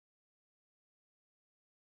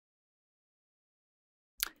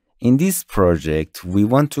In this project, we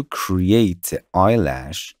want to create the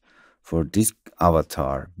eyelash for this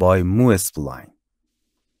avatar by mospline.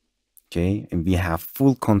 Okay, and we have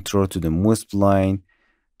full control to the mospline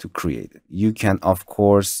to create it. You can, of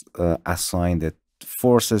course, assign the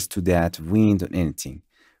forces to that, wind, or anything.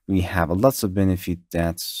 We have lots of benefit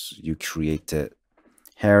that you create the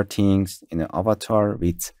hair things in an avatar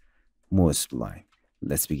with mospline.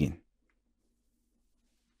 Let's begin.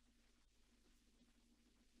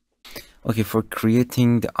 Okay, for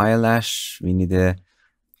creating the eyelash, we need to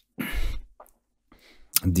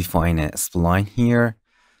define a spline here.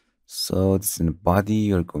 So it's in the body,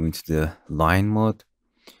 you're going to the line mode,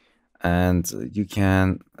 and you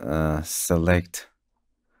can select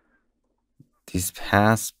this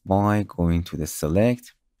path by going to the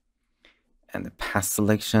select and the path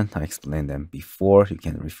selection. I explained them before, you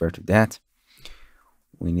can refer to that.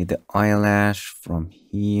 We need the eyelash from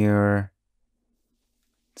here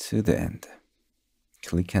to the end.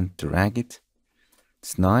 Click and drag it.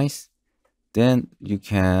 It's nice. Then you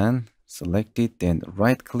can select it, then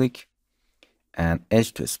right click and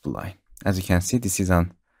edge to spline. As you can see, this is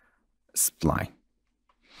on spline.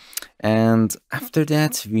 And after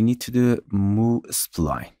that, we need to do move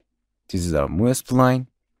spline. This is our move spline.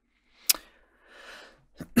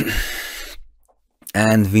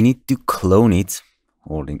 And we need to clone it,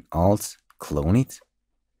 holding Alt, clone it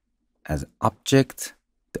as object.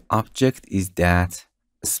 The object is that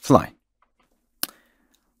spline.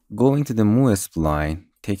 Going to the move spline,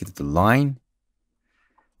 take it to the line,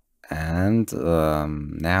 and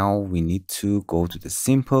now we need to go to the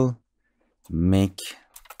simple, make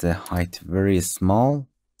the height very small.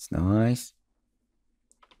 It's nice.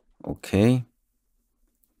 Okay,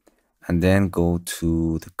 and then go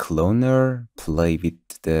to the cloner, play with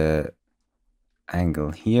the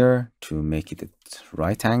angle here to make it a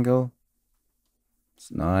right angle.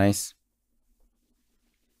 It's nice.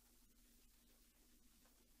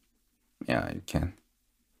 Yeah, you can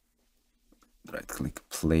right click,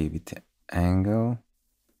 play with the angle,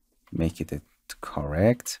 make it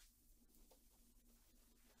correct.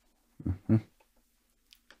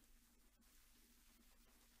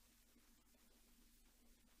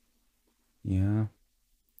 Yeah,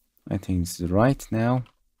 I think it's right now.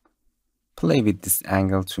 Play with this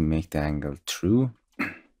angle to make the angle true.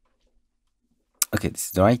 Okay,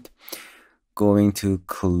 this is right. Going to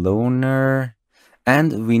cloner,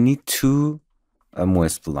 and we need to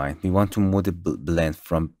move spline. We want to move the blend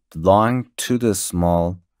from long to the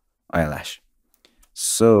small eyelash.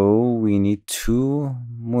 So we need to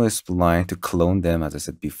move spline to clone them, as I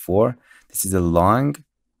said before. This is a long,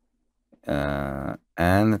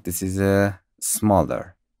 and this is a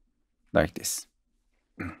smaller, like this.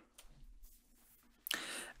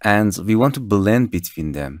 And we want to blend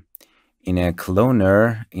between them. In a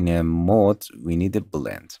cloner, in a mode, we need a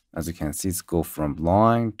blend. As you can see, it's go from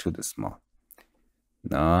long to the small.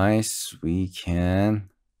 Nice. We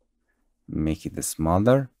can make it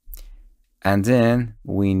smaller. And then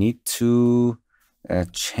we need to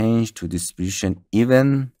change to distribution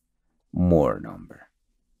even more number.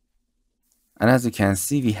 And as you can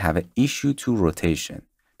see, we have an issue to rotation.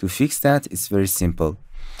 To fix that, it's very simple.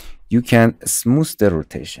 You can smooth the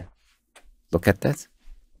rotation. Look at that.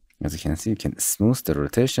 As you can see, you can smooth the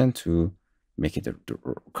rotation to make it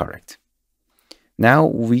correct. Now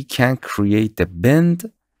we can create the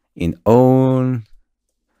bend in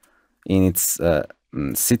its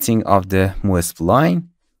sitting of the move spline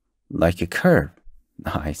like a curve.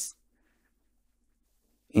 Nice.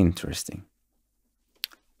 Interesting.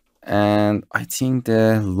 And I think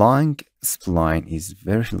the long spline is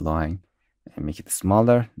very long. And make it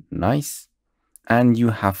smaller. Nice. And you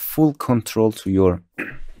have full control to your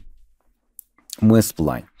move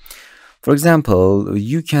spline. For example,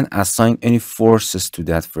 you can assign any forces to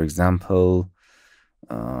that. For example,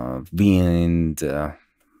 wind,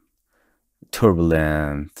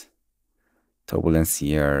 turbulence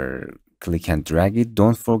here. Click and drag it.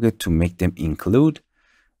 Don't forget to make them include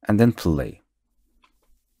and then play.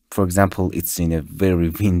 For example, it's in a very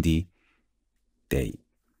windy day.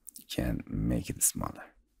 You can make it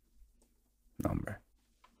smaller number.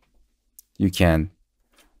 You can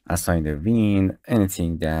assign the wind,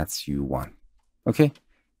 anything that you want. Okay.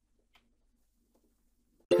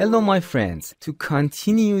 Hello, my friends. To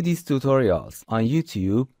continue these tutorials on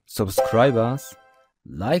YouTube, subscribe us,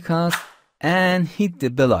 like us, and hit the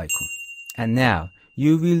bell icon. And now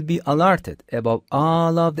you will be alerted about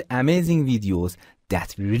all of the amazing videos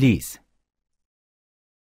that we release.